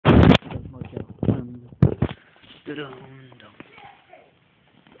Da-dum-dum.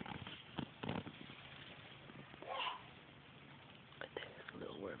 Right there, a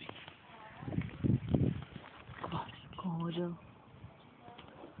little wormy. Come on, Mojo.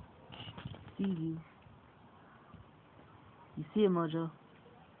 See you. You see it, Mojo?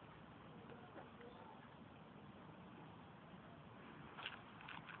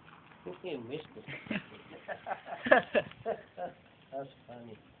 You missed it. That's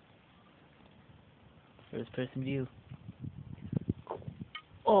funny. First person view.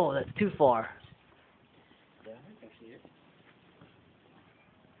 Oh, that's too far. Yeah, I can see it.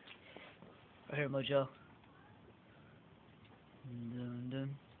 Right here, Mojo. Dun dun.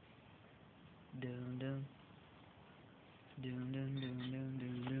 Dun dun. Dun dun dun dun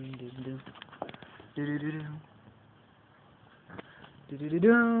dun dun dun dun. Do do do do. Do do do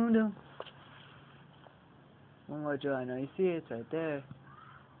dun dun. One more, Joe. I know you see it. It's right there. It's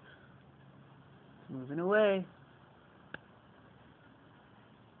moving away.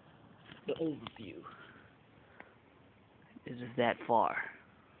 The overview is just that far.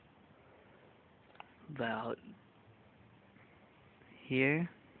 About here.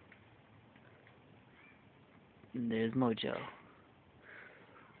 And there's Mojo.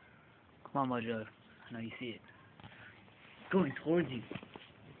 Come on, Mojo. I know you see it. It's going towards you.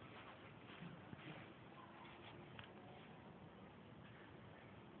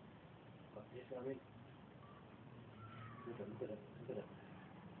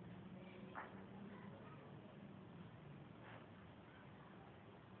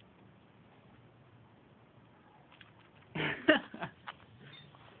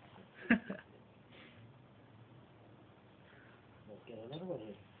 Let's get another one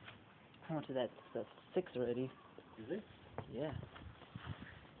here. How much of that's 6 already? Is it? Yeah.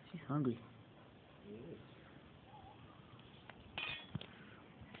 She's hungry. Yes.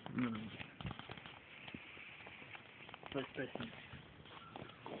 First person.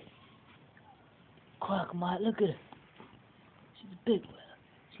 Quack, Mike, look at her. She's a big one.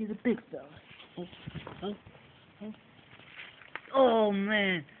 She's a big fella. Oh, oh, oh. Oh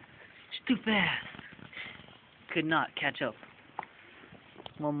man, she's too fast. Could not catch up.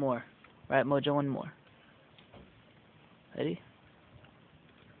 One more. Right, Mojo, one more. Ready?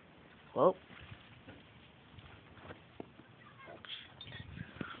 Whoa.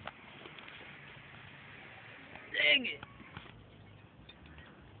 Dang it.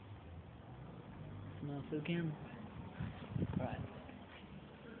 Smile for the camera. Alright.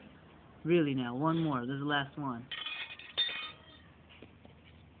 Really now, one more. This is the last one.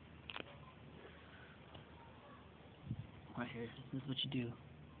 Right here. This is what you do.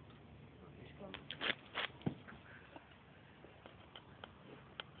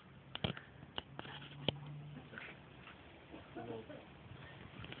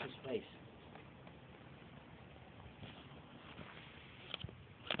 His face.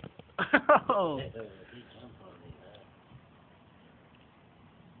 Oh! He jumped on me,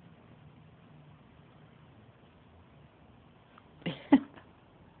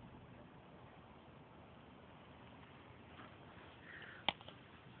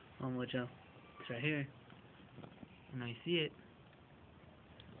 Oh, Mojo. It's right here. I know you see it.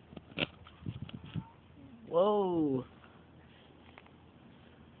 Whoa!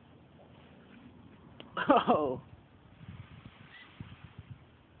 Oh!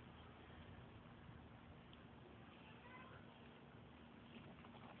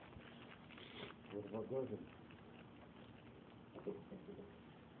 What goes in?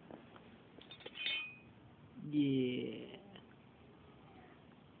 Yeah.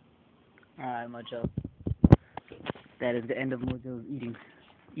 Alright, Mojo. That is the end of Mojo's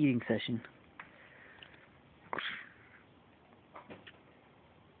eating session.